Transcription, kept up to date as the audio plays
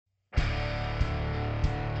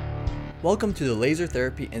Welcome to the Laser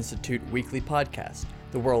Therapy Institute weekly podcast,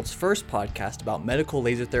 the world's first podcast about medical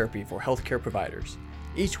laser therapy for healthcare providers.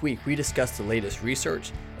 Each week we discuss the latest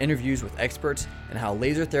research, interviews with experts, and how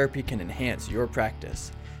laser therapy can enhance your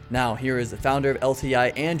practice. Now here is the founder of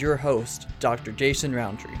LTI and your host, Dr. Jason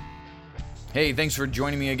Roundtree. Hey, thanks for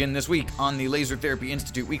joining me again this week on the Laser Therapy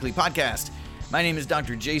Institute weekly podcast. My name is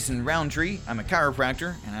Dr. Jason Roundtree. I'm a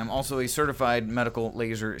chiropractor, and I'm also a certified medical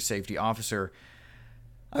laser safety officer.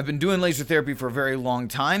 I've been doing laser therapy for a very long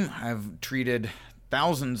time. I've treated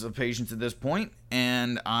thousands of patients at this point,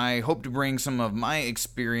 and I hope to bring some of my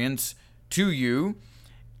experience to you.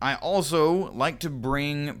 I also like to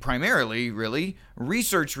bring primarily,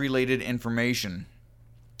 research-related information.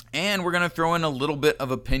 And we're going to throw in a little bit of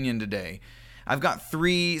opinion today. I've got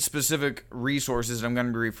 3 specific resources that I'm going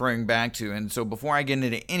to be referring back to, and so before I get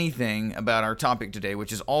into anything about our topic today,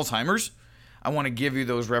 which is Alzheimer's, I want to give you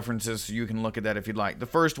those references so you can look at that if you'd like. The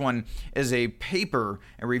first one is a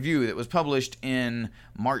review that was published in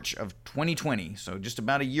March of 2020, so just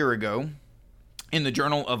about a year ago, in the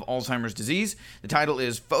Journal of Alzheimer's Disease. The title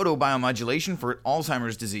is Photobiomodulation for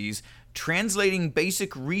Alzheimer's Disease, Translating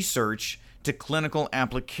Basic Research to Clinical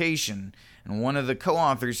Application. And one of the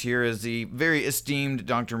co-authors here is the very esteemed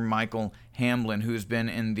Dr. Michael Hamblin, who's been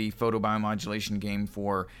in the photobiomodulation game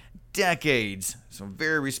for decades. So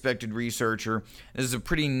very respected researcher. This is a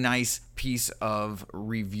pretty nice piece of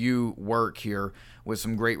review work here with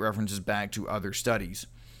some great references back to other studies.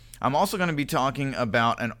 I'm also going to be talking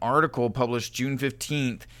about an article published June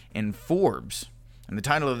 15th in Forbes. And the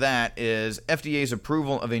title of that is FDA's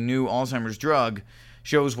Approval of a New Alzheimer's Drug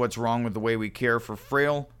Shows What's Wrong with the Way We Care for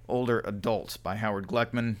Frail Older Adults by Howard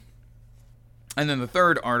Gleckman. And then the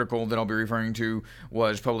third article that I'll be referring to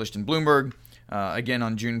was published in Bloomberg, again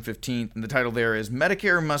on June 15th. And the title there is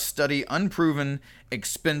Medicare Must Study Unproven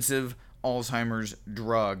Expensive Alzheimer's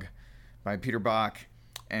Drug by Peter Bach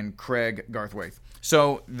and Craig Garthwaite.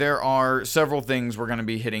 So there are several things we're going to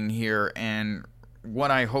be hitting here, and what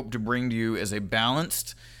I hope to bring to you is a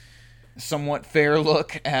balanced, somewhat fair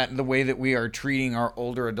look at the way that we are treating our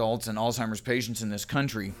older adults and Alzheimer's patients in this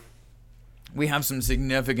country. We have some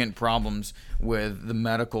significant problems with the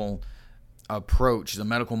medical approach, the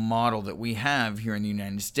medical model that we have here in the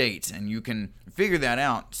United States, and you can figure that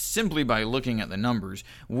out simply by looking at the numbers.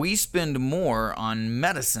 We spend more on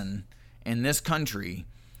medicine in this country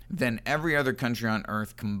than every other country on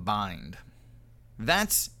earth combined.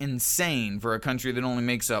 That's insane for a country that only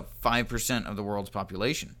makes up 5% of the world's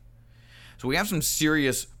population. So we have some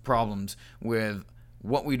serious problems with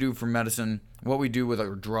what we do for medicine, what we do with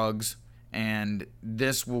our drugs, and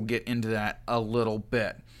this will get into that a little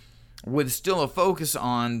bit, with still a focus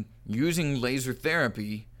on using laser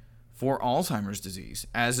therapy for Alzheimer's disease,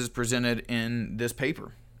 as is presented in this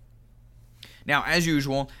paper. Now, as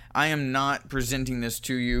usual, I am not presenting this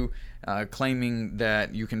to you claiming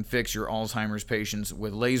that you can fix your Alzheimer's patients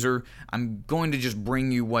with laser. I'm going to just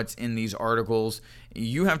bring you what's in these articles.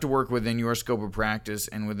 You have to work within your scope of practice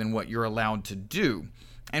and within what you're allowed to do.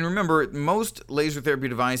 And remember, most laser therapy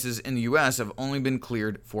devices in the U.S. have only been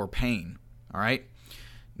cleared for pain. All right?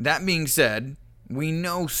 That being said, we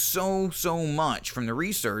know so much from the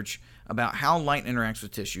research about how light interacts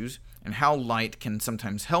with tissues and how light can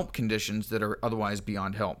sometimes help conditions that are otherwise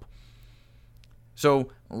beyond help. So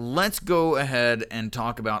let's go ahead and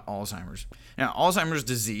talk about Alzheimer's. Now, Alzheimer's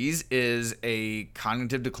disease is a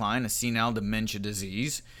cognitive decline, a senile dementia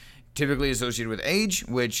disease, typically associated with age,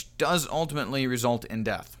 which does ultimately result in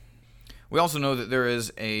death. We also know that there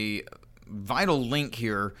is a vital link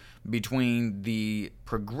here between the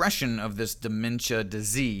progression of this dementia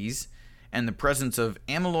disease and the presence of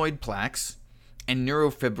amyloid plaques and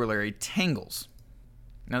neurofibrillary tangles.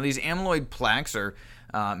 Now, these amyloid plaques are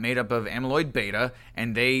made up of amyloid beta,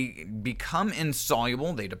 and they become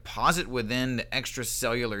insoluble. They deposit within the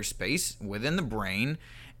extracellular space within the brain,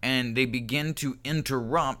 and they begin to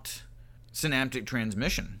interrupt synaptic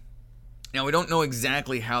transmission. Now, we don't know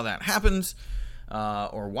exactly how that happens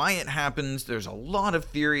or why it happens. There's a lot of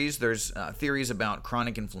theories. There's theories about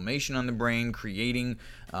chronic inflammation on the brain, creating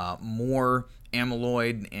more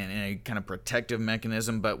amyloid and a kind of protective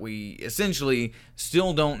mechanism, but we essentially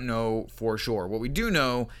still don't know for sure. What we do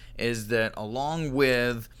know is that along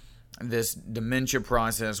with this dementia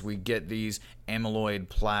process, we get these amyloid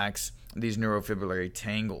plaques, these neurofibrillary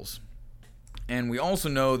tangles. And we also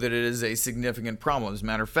know that it is a significant problem. As a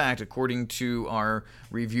matter of fact, according to our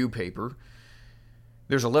review paper,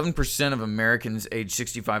 there's 11% of Americans age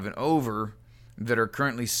 65 and over that are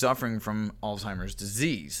currently suffering from Alzheimer's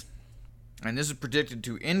disease. And this is predicted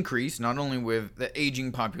to increase not only with the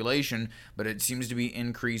aging population, but it seems to be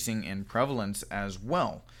increasing in prevalence as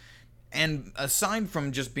well. And aside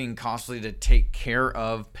from just being costly to take care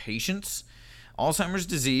of patients, Alzheimer's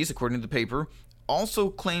disease, according to the paper, also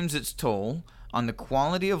claims its toll on the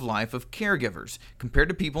quality of life of caregivers. Compared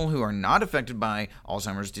to people who are not affected by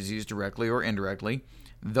Alzheimer's disease directly or indirectly,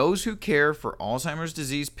 those who care for Alzheimer's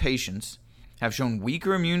disease patients have shown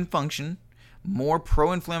weaker immune function, more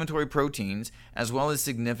pro-inflammatory proteins, as well as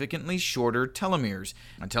significantly shorter telomeres.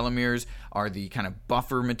 Now, telomeres are the kind of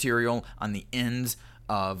buffer material on the ends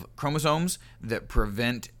of chromosomes that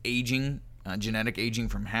prevent aging, genetic aging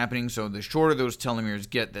from happening. So the shorter those telomeres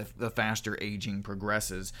get, the faster aging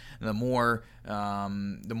progresses. The more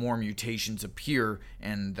mutations appear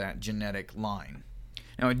in that genetic line.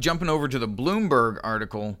 Now, jumping over to the Bloomberg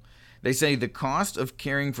article, they say the cost of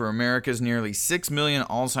caring for America's nearly 6 million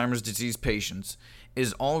Alzheimer's disease patients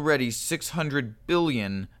is already $600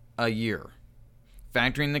 billion a year,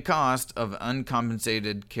 factoring the cost of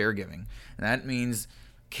uncompensated caregiving. And that means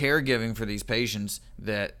caregiving for these patients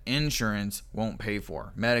that insurance won't pay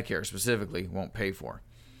for, Medicare specifically won't pay for.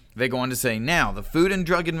 They go on to say, now, the Food and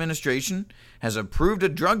Drug Administration has approved a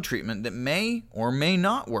drug treatment that may or may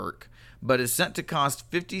not work, but is set to cost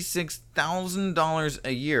 $56,000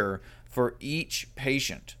 a year for each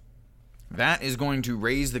patient. That is going to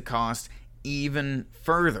raise the cost even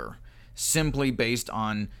further, simply based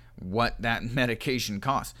on what that medication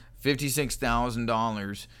costs.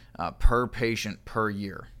 $56,000 per patient per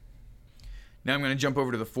year. Now I'm going to jump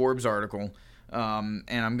over to the Forbes article, and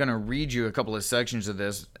I'm going to read you a couple of sections of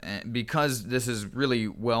this because this is really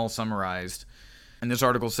well summarized. And this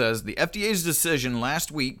article says, the FDA's decision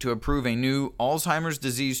last week to approve a new Alzheimer's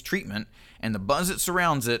disease treatment and the buzz that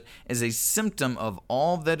surrounds it is a symptom of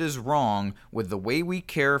all that is wrong with the way we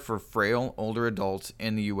care for frail older adults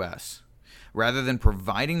in the U.S. Rather than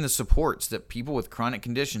providing the supports that people with chronic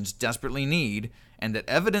conditions desperately need and that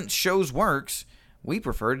evidence shows works, we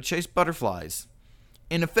prefer to chase butterflies.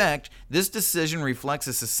 In effect, this decision reflects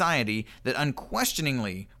a society that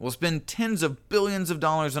unquestioningly will spend tens of billions of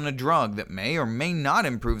dollars on a drug that may or may not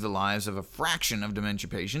improve the lives of a fraction of dementia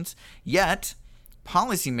patients, yet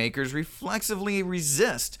policymakers reflexively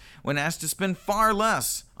resist when asked to spend far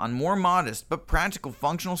less on more modest but practical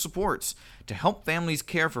functional supports to help families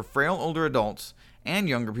care for frail older adults and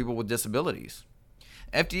younger people with disabilities.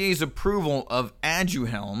 FDA's approval of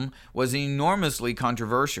Aduhelm was enormously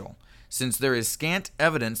controversial, since there is scant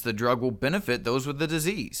evidence the drug will benefit those with the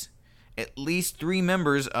disease. At least 3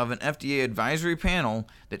 members of an FDA advisory panel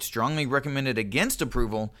that strongly recommended against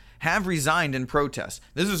approval have resigned in protest.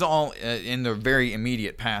 This is all in the very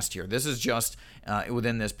immediate past here. This is just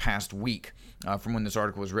within this past week from when this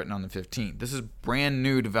article was written on the 15th. This is brand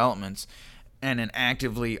new developments and an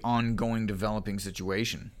actively ongoing developing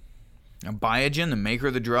situation. Now, Biogen, the maker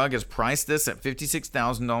of the drug, has priced this at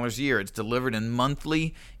 $56,000 a year. It's delivered in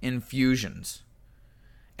monthly infusions.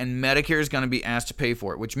 And Medicare is going to be asked to pay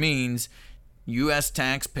for it, which means U.S.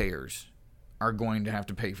 taxpayers are going to have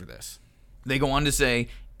to pay for this. They go on to say,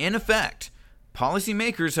 in effect,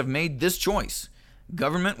 policymakers have made this choice.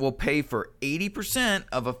 Government will pay for 80%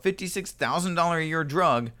 of a $56,000 a year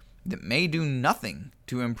drug that may do nothing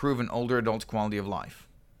to improve an older adult's quality of life.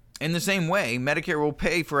 In the same way, Medicare will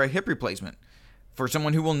pay for a hip replacement for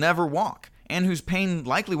someone who will never walk and whose pain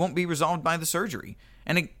likely won't be resolved by the surgery.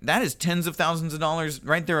 And that is tens of thousands of dollars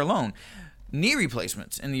right there alone. Knee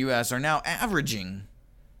replacements in the U.S. are now averaging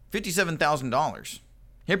 $57,000.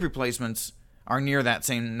 Hip replacements are near that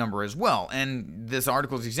same number as well. And this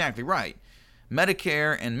article is exactly right.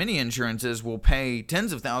 Medicare and many insurances will pay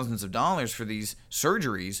tens of thousands of dollars for these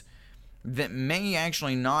surgeries that may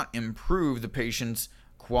actually not improve the patient's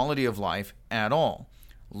quality of life at all.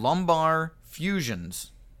 Lumbar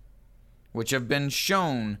fusions, which have been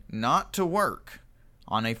shown not to work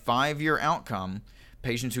on a 5-year outcome,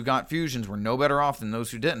 patients who got fusions were no better off than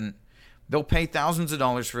those who didn't. They'll pay thousands of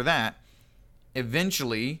dollars for that,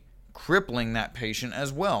 eventually crippling that patient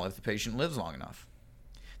as well if the patient lives long enough.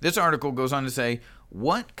 This article goes on to say,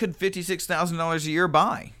 what could $56,000 a year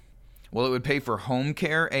buy? Well, it would pay for home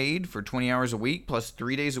care aid for 20 hours a week plus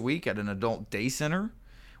 3 days a week at an adult day center,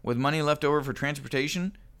 with money left over for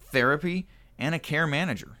transportation, therapy, and a care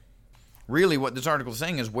manager. Really, what this article is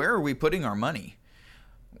saying is, where are we putting our money?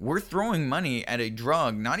 We're throwing money at a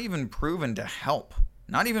drug not even proven to help,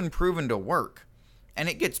 not even proven to work, and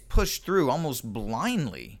it gets pushed through almost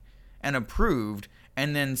blindly and approved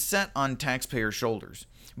and then set on taxpayer shoulders.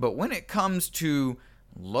 But when it comes to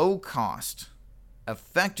low-cost,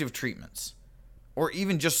 effective treatments, or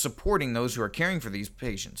even just supporting those who are caring for these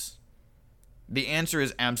patients, the answer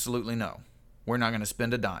is absolutely no. We're not going to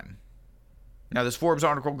spend a dime. Now, this Forbes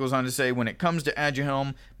article goes on to say, when it comes to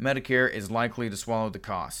Aduhelm, Medicare is likely to swallow the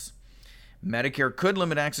costs. Medicare could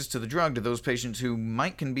limit access to the drug to those patients who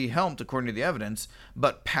can be helped according to the evidence,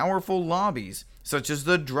 but powerful lobbies, such as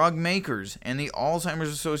the drug makers and the Alzheimer's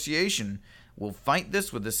Association, will fight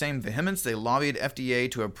this with the same vehemence they lobbied FDA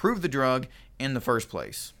to approve the drug in the first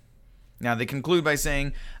place. Now, they conclude by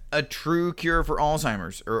saying a true cure for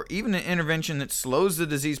Alzheimer's, or even an intervention that slows the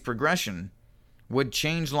disease progression, would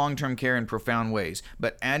change long-term care in profound ways,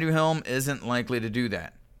 but Aduhelm isn't likely to do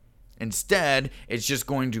that. Instead, it's just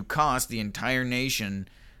going to cost the entire nation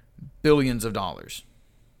billions of dollars.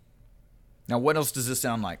 Now, what else does this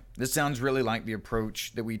sound like? This sounds really like the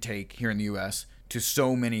approach that we take here in the U.S. to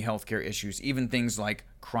so many healthcare issues, even things like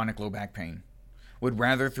chronic low back pain. Would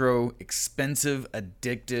rather throw expensive,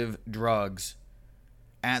 addictive drugs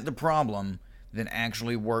at the problem than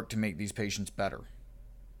actually work to make these patients better.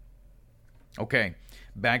 Okay,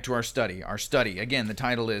 back to our study. Our study, again, the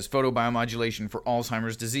title is Photobiomodulation for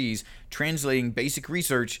Alzheimer's Disease, Translating Basic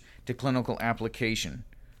Research to Clinical Application.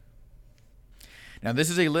 Now, this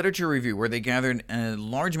is a literature review where they gathered a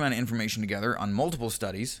large amount of information together on multiple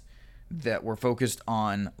studies that were focused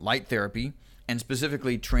on light therapy and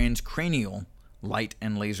specifically transcranial light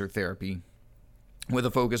and laser therapy, with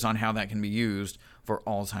a focus on how that can be used for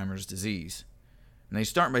Alzheimer's disease. And they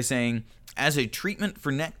start by saying, as a treatment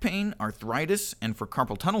for neck pain, arthritis, and for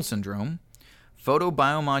carpal tunnel syndrome,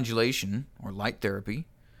 photobiomodulation, or light therapy,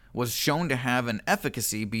 was shown to have an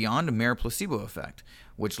efficacy beyond a mere placebo effect,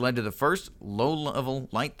 which led to the first low-level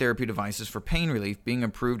light therapy devices for pain relief being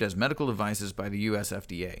approved as medical devices by the US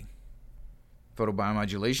FDA.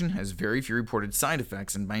 Photobiomodulation has very few reported side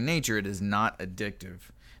effects, and by nature it is not addictive.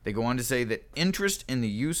 They go on to say that interest in the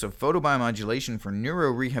use of photobiomodulation for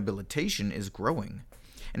neurorehabilitation is growing,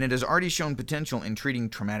 and it has already shown potential in treating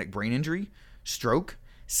traumatic brain injury, stroke,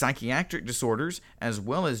 psychiatric disorders, as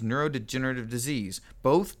well as neurodegenerative disease,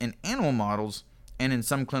 both in animal models and in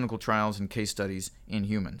some clinical trials and case studies in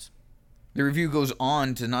humans. The review goes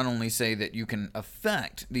on to not only say that you can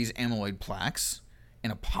affect these amyloid plaques in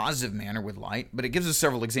a positive manner with light, but it gives us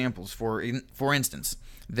several examples. For instance,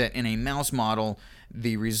 that in a mouse model,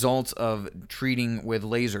 the results of treating with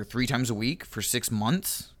laser 3 times a week for 6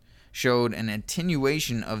 months showed an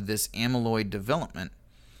attenuation of this amyloid development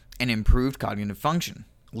and improved cognitive function,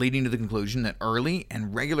 leading to the conclusion that early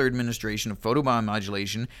and regular administration of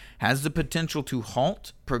photobiomodulation has the potential to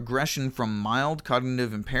halt progression from mild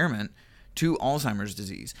cognitive impairment to Alzheimer's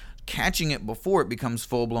disease, catching it before it becomes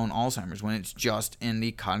full-blown Alzheimer's when it's just in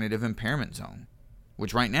the cognitive impairment zone,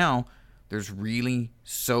 which right now, there's really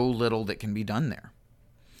so little that can be done there.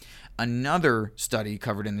 Another study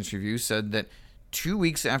covered in this review said that 2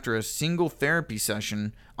 weeks after a single therapy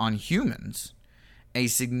session on humans, a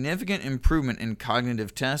significant improvement in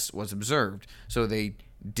cognitive tests was observed. So they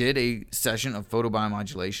did a session of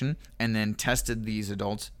photobiomodulation and then tested these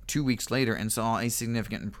adults 2 weeks later and saw a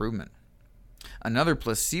significant improvement. Another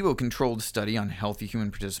placebo-controlled study on healthy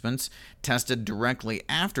human participants tested directly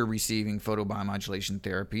after receiving photobiomodulation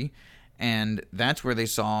therapy, and that's where they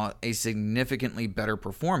saw a significantly better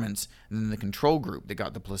performance than the control group that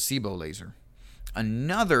got the placebo laser.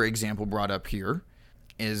 Another example brought up here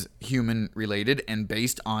is human-related and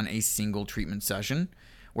based on a single treatment session,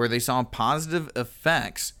 where they saw positive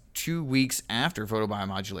effects 2 weeks after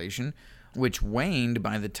photobiomodulation, which waned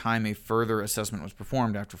by the time a further assessment was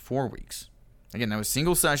performed after 4 weeks. Again, that was a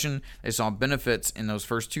single session. They saw benefits in those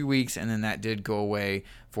first 2 weeks, and then that did go away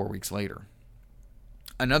 4 weeks later.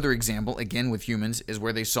 Another example, again with humans, is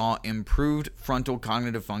where they saw improved frontal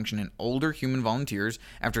cognitive function in older human volunteers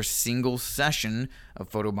after a single session of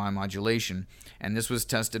photobiomodulation. And this was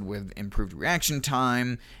tested with improved reaction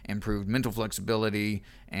time, improved mental flexibility,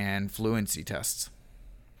 and fluency tests.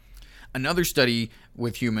 Another study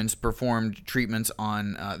with humans performed treatments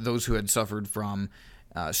on those who had suffered from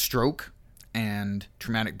stroke and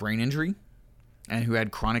traumatic brain injury, and who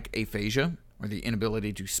had chronic aphasia, or the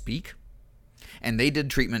inability to speak. And they did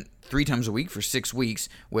treatment 3 times a week for 6 weeks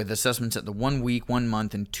with assessments at the 1 week, 1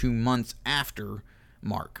 month, and 2 months after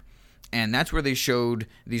mark. And that's where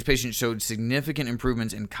these patients showed significant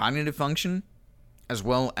improvements in cognitive function, as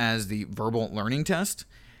well as the verbal learning test.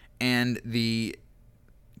 And the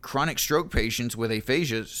chronic stroke patients with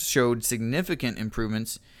aphasia showed significant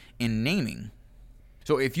improvements in naming.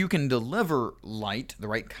 So if you can deliver light, the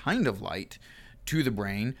right kind of light, to the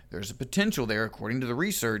brain, there's a potential there, according to the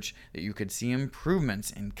research, that you could see improvements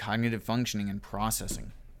in cognitive functioning and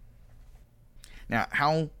processing. Now,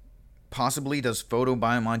 how possibly does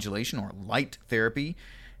photobiomodulation or light therapy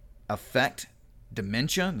affect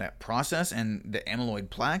dementia, that process, and the amyloid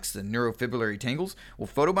plaques, the neurofibrillary tangles? Well,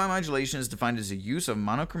 photobiomodulation is defined as the use of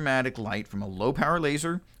monochromatic light from a low-power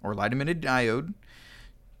laser or light-emitted diode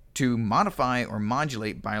to modify or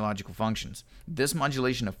modulate biological functions. This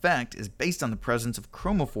modulation effect is based on the presence of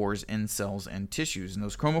chromophores in cells and tissues, and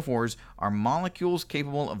those chromophores are molecules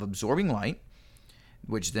capable of absorbing light,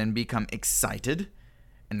 which then become excited,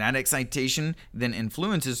 and that excitation then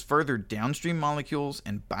influences further downstream molecules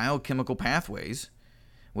and biochemical pathways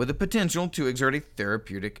with the potential to exert a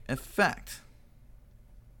therapeutic effect.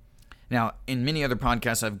 Now, in many other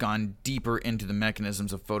podcasts, I've gone deeper into the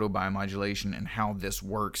mechanisms of photobiomodulation and how this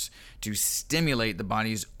works to stimulate the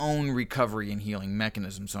body's own recovery and healing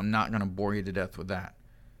mechanism, so I'm not going to bore you to death with that.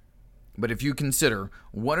 But if you consider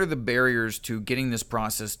what are the barriers to getting this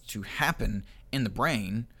process to happen in the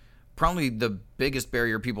brain, probably the biggest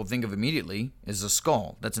barrier people think of immediately is the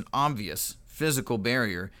skull. That's an obvious physical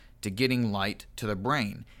barrier to getting light to the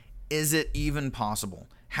brain. Is it even possible?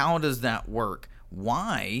 How does that work?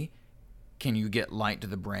 Why can you get light to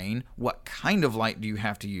the brain? What kind of light do you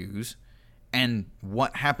have to use? And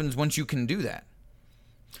what happens once you can do that?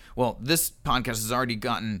 Well, this podcast has already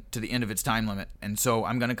gotten to the end of its time limit, and so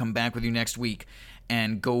I'm going to come back with you next week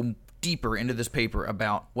and go deeper into this paper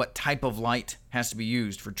about what type of light has to be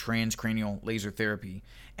used for transcranial laser therapy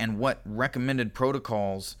and what recommended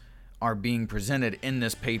protocols are being presented in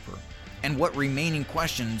this paper and what remaining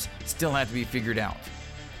questions still have to be figured out.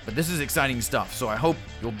 But this is exciting stuff, so I hope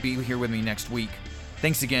you'll be here with me next week.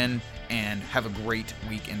 Thanks again, and have a great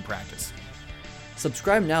week in practice.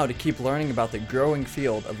 Subscribe now to keep learning about the growing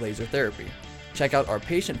field of laser therapy. Check out our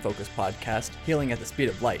patient-focused podcast, Healing at the Speed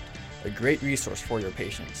of Light, a great resource for your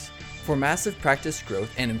patients. For massive practice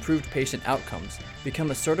growth and improved patient outcomes, become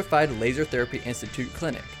a certified Laser Therapy Institute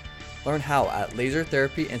clinic. Learn how at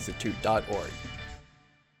lasertherapyinstitute.org.